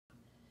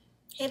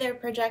Hey there,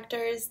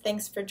 projectors!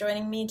 Thanks for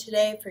joining me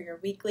today for your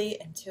weekly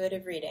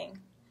intuitive reading.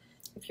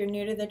 If you're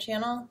new to the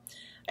channel,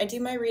 I do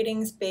my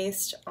readings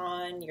based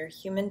on your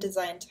human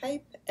design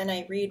type, and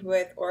I read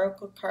with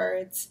oracle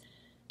cards,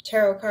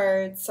 tarot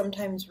cards,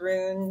 sometimes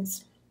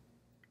runes.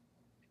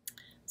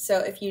 So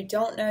if you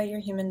don't know your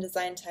human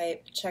design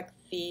type, check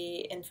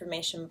the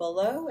information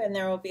below, and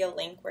there will be a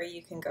link where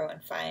you can go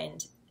and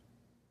find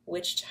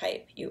which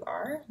type you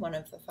are, one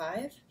of the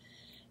 5.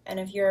 And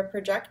if you're a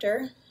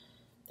projector,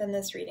 then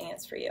this reading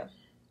is for you.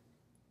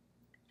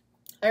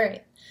 All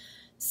right,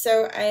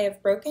 so I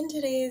have broken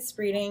today's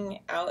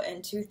reading out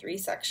into 3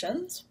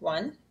 sections.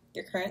 1,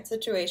 your current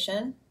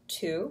situation.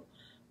 2,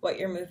 what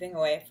you're moving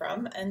away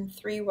from. And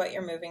 3, what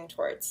you're moving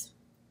towards.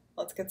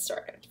 Let's get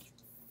started.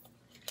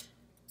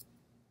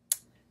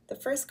 The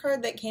first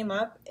card that came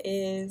up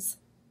is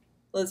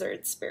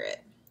Lizard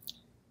Spirit.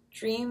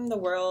 Dream the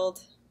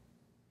world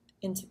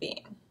into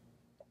being.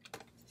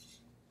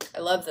 I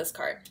love this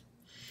card.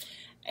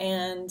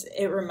 And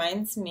it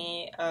reminds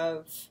me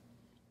of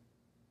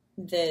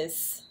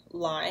this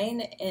line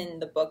in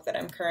the book that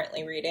I'm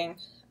currently reading.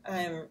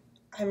 I'm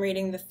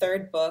reading the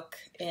 3rd book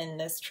in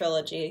this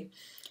trilogy.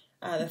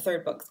 The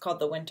 3rd book is called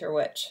The Winter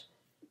Witch.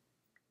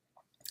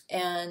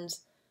 And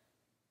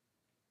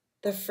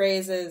the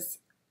phrase is,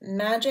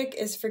 "Magic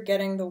is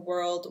forgetting the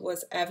world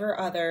was ever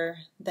other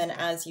than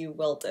as you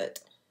willed it."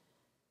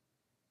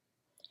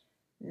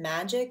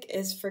 Magic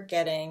is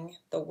forgetting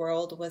the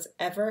world was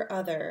ever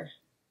other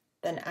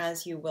than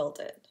as you willed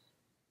it.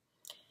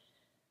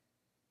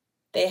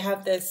 They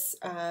have this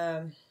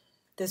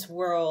this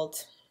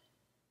world,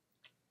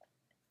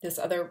 this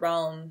other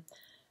realm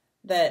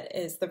that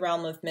is the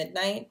realm of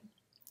midnight,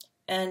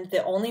 and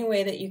the only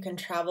way that you can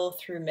travel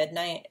through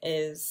midnight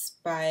is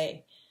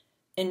by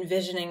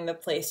envisioning the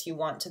place you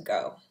want to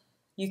go.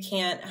 You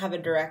can't have a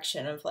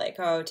direction of like,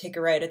 oh, take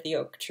a right at the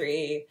oak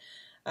tree,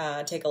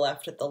 take a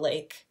left at the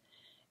lake.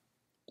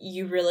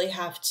 You really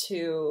have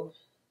to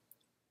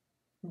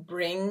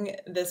bring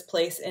this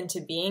place into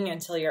being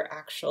until you're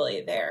actually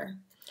there.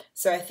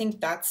 So I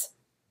think that's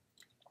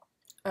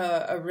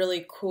a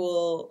really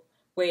cool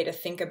way to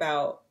think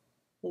about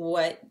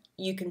what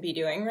you can be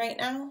doing right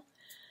now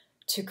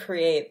to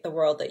create the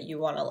world that you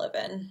want to live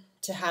in,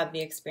 to have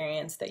the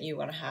experience that you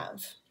want to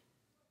have.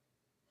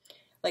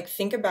 Like,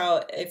 think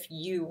about if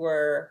you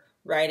were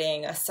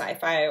writing a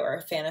sci-fi or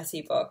a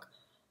fantasy book,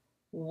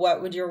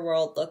 what would your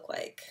world look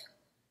like?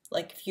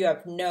 Like, if you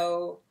have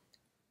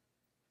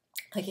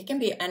like, it can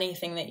be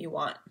anything that you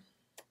want.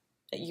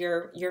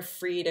 You're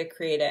free to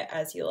create it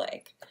as you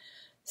like.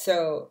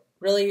 So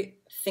really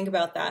think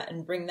about that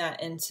and bring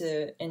that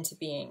into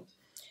being.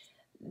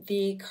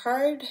 The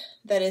card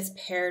that is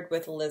paired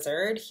with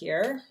lizard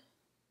here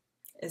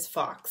is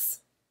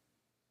Fox,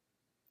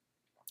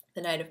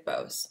 the Knight of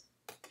Bows.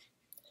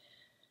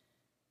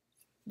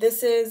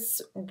 This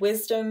is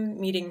wisdom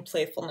meeting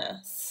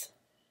playfulness.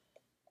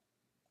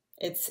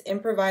 It's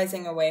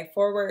improvising a way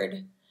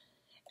forward.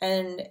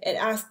 And it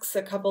asks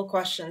a couple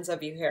questions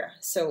of you here.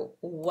 So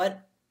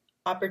what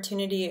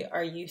opportunity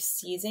are you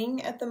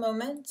seizing at the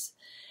moment?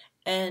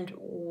 And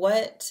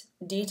what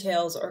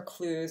details or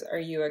clues are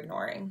you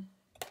ignoring?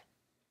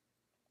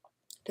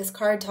 This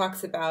card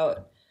talks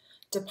about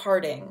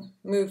departing,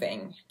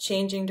 moving,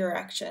 changing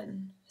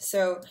direction.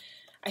 So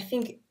I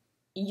think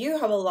you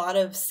have a lot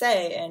of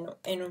say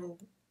in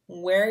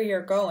where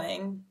you're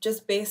going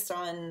just based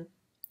on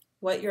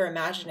what you're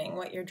imagining,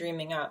 what you're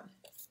dreaming up.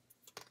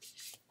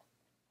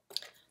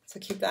 So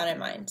keep that in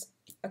mind.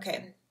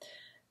 Okay,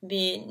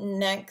 the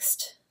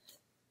next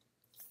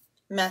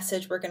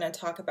message we're going to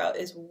talk about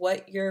is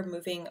what you're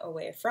moving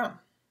away from.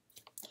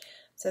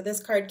 So this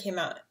card came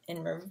out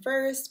in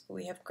reverse, but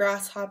we have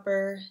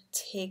Grasshopper,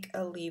 take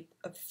a leap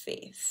of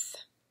faith.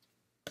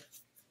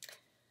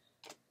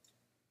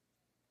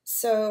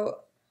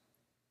 So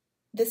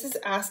this is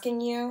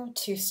asking you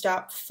to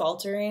stop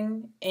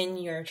faltering in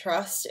your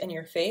trust and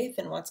your faith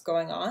in what's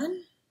going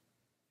on.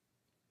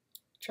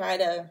 Try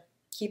to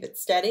keep it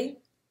steady.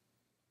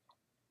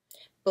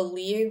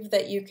 Believe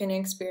that you can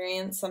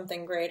experience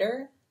something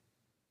greater.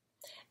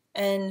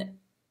 And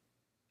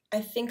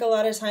I think a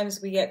lot of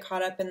times we get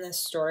caught up in this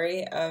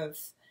story of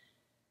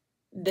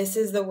this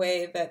is the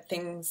way that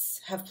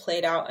things have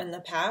played out in the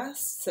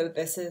past, so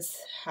this is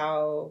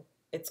how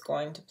it's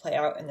going to play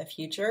out in the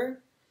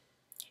future.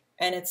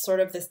 And it's sort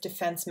of this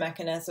defense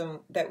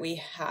mechanism that we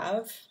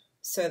have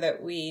so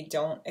that we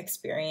don't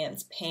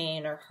experience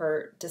pain or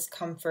hurt,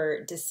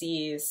 discomfort,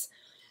 disease,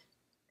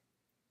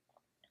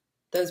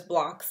 those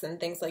blocks and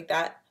things like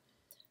that.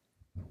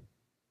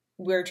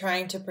 We're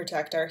trying to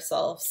protect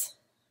ourselves.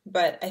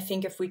 But I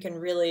think if we can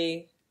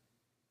really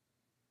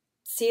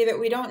see that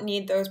we don't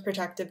need those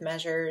protective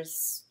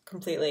measures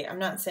completely. I'm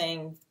not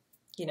saying,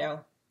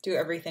 do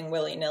everything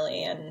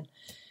willy-nilly and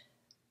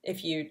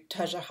if you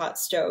touch a hot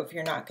stove,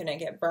 you're not going to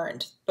get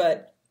burned.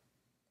 But,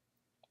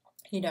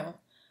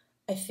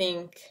 I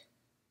think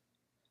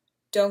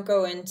don't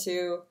go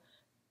into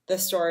the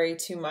story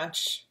too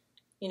much,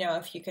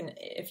 if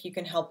you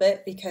can help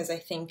it, because I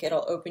think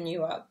it'll open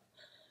you up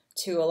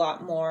to a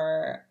lot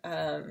more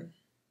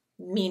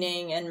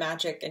meaning and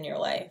magic in your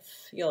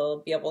life. You'll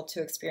be able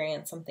to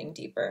experience something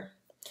deeper.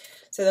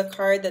 So the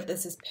card that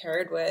this is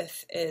paired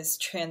with is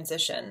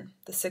Transition,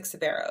 the Six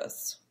of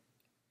Arrows.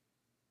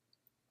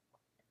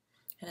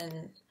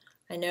 And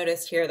I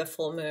noticed here the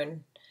full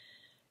moon.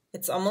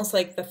 It's almost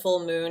like the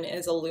full moon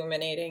is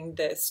illuminating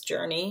this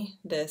journey,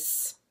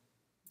 this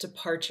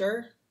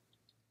departure.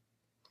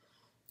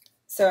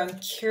 So I'm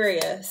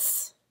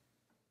curious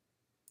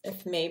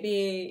if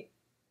maybe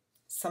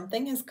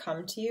something has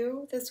come to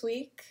you this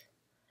week.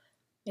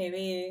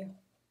 Maybe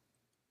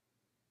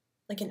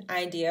like an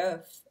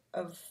idea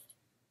of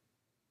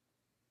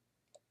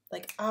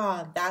like,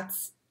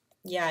 that's,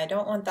 yeah, I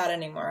don't want that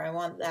anymore. I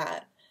want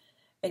that.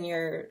 And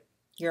you're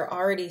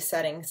already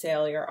setting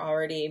sail. You're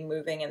already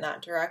moving in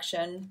that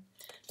direction.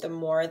 The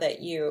more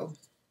that you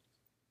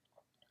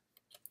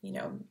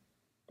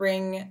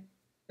bring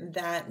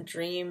that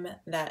dream,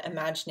 that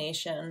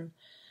imagination,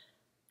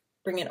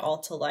 bring it all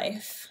to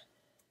life.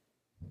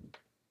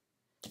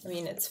 I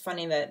mean, it's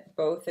funny that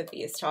both of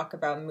these talk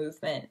about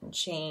movement and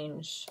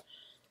change,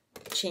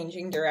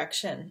 changing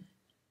direction.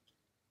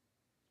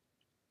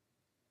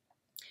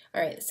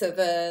 All right, so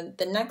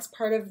the next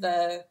part of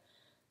the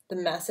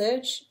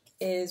message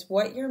is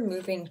what you're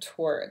moving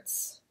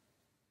towards.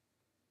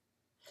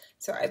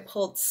 So I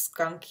pulled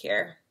Skunk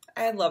here.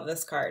 I love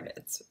this card.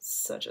 It's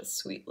such a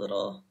sweet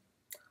little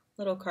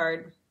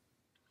card.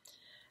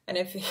 And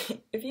if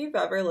you've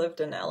ever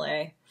lived in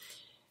LA,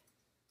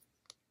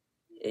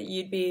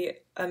 you'd be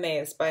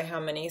amazed by how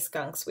many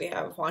skunks we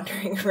have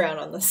wandering around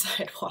on the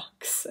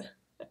sidewalks.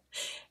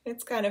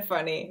 It's kind of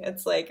funny.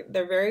 It's like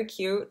they're very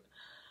cute,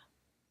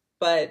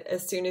 but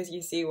as soon as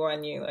you see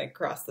one, you like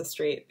cross the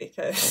street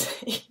because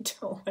you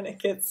don't want to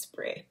get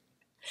sprayed.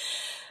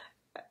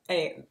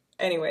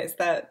 Anyways,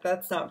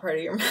 that's not part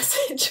of your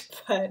message,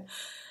 but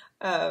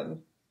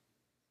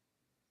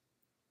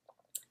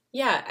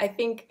yeah, I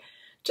think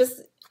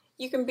just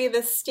you can be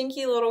this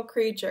stinky little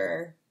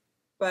creature,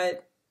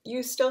 but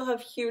you still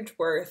have huge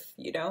worth,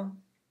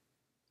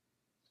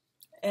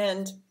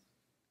 and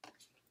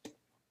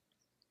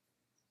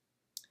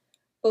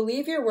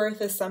believe your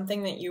worth is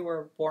something that you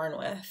were born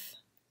with,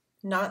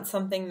 not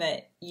something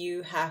that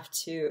you have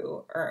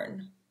to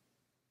earn.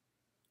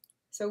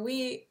 So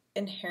we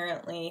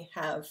inherently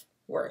have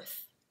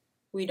worth.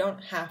 We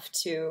don't have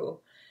to,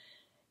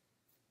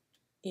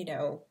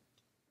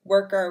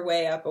 work our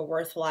way up a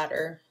worth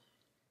ladder.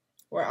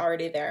 We're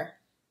already there.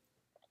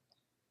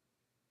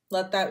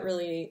 Let that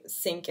really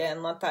sink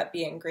in. Let that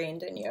be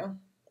ingrained in you.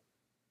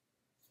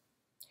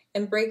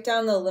 And break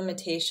down the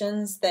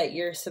limitations that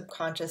your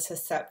subconscious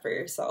has set for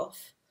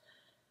yourself.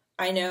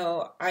 I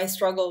know I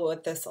struggle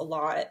with this a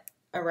lot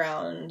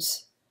around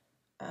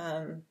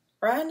a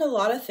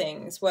lot of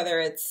things, whether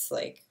it's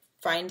like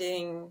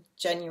finding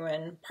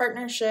genuine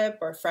partnership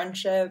or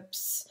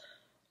friendships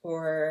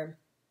or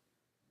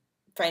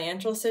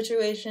financial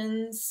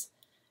situations,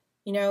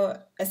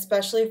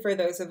 especially for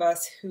those of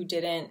us who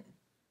didn't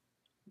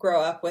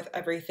grow up with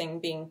everything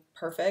being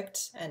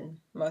perfect, and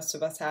most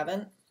of us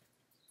haven't.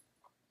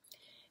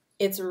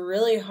 It's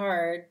really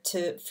hard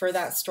for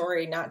that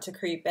story not to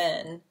creep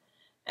in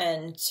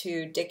and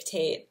to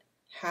dictate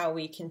how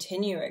we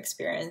continue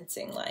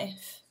experiencing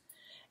life,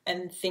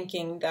 and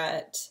thinking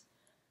that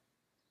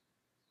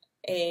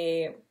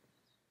a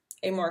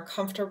more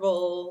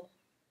comfortable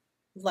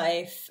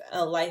life,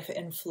 a life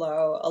in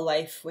flow, a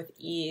life with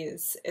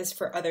ease is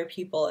for other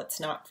people. It's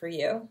not for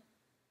you.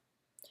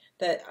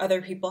 That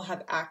other people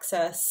have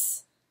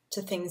access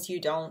to things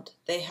you don't.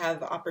 They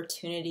have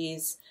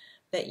opportunities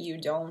that you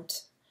don't.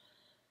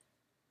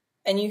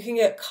 And you can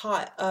get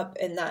caught up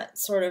in that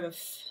sort of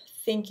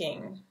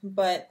thinking.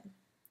 But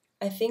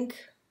I think,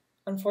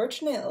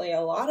 unfortunately,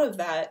 a lot of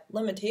that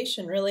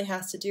limitation really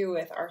has to do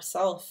with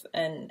ourself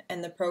and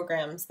the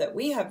programs that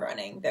we have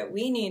running that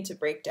we need to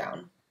break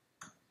down.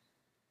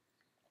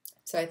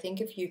 So I think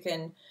if you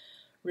can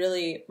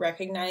really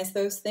recognize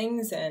those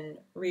things and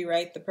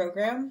rewrite the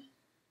program,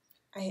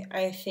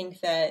 I think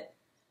that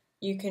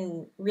you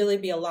can really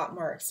be a lot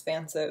more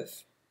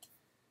expansive.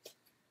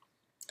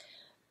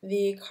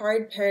 The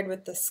card paired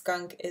with the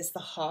skunk is the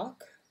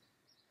hawk.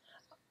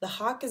 The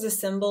hawk is a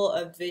symbol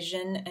of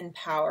vision and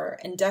power,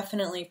 and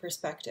definitely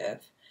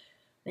perspective.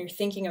 When you're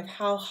thinking of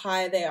how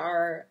high they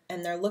are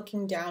and they're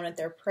looking down at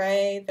their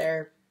prey,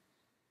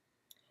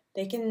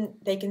 they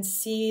can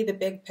see the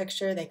big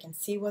picture, they can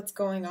see what's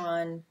going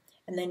on,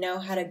 and they know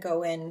how to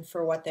go in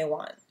for what they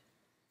want.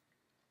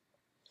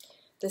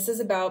 This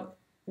is about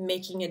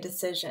making a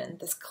decision,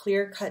 this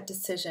clear-cut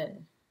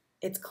decision.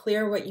 It's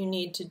clear what you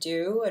need to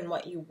do and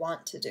what you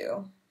want to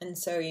do, and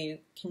so you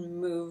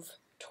can move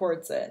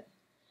towards it.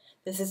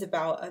 This is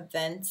about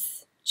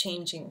events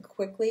changing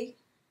quickly.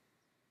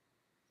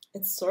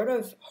 It's sort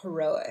of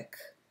heroic.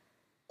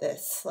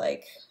 This,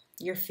 like,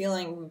 you're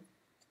feeling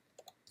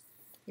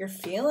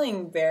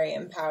very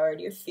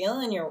empowered. You're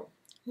feeling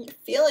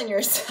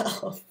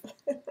yourself.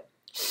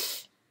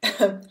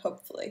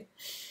 Hopefully.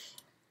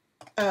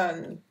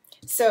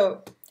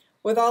 So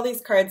with all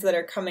these cards that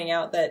are coming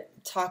out that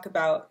talk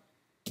about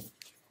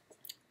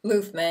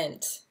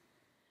movement,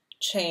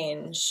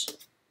 change,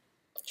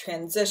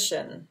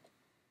 transition,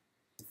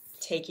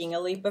 taking a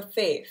leap of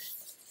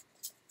faith,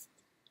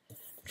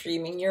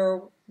 dreaming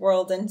your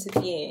world into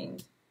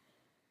being,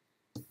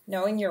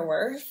 knowing your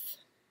worth.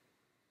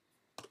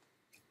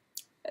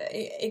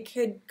 It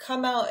could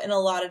come out in a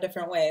lot of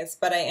different ways,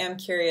 but I am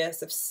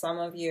curious if some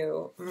of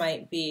you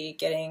might be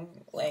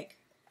getting like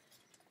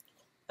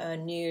a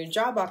new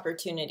job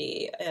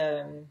opportunity,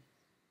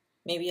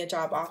 maybe a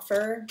job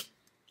offer,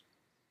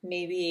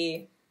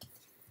 maybe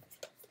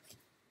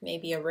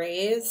a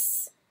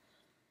raise,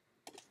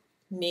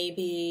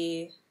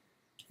 maybe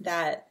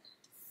that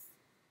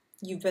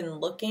you've been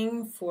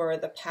looking for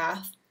the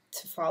path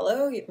to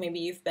follow. Maybe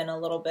you've been a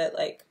little bit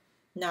like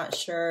not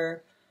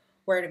sure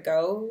where to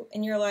go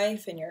in your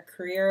life, in your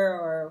career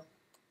or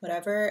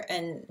whatever,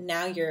 and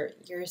now you're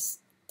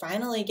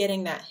finally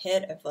getting that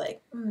hit of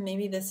like,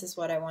 maybe this is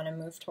what I want to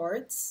move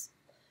towards.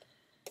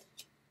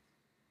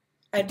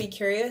 I'd be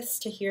curious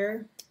to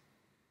hear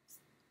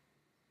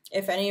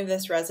if any of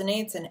this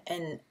resonates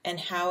and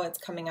how it's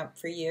coming up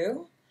for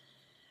you.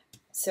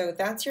 So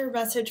that's your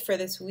message for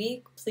this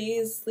week.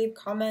 Please leave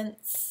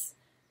comments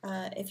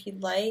if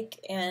you'd like,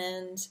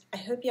 and I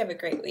hope you have a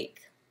great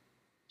week.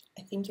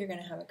 I think you're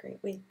going to have a great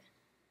week.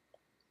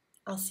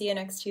 I'll see you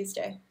next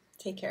Tuesday.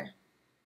 Take care.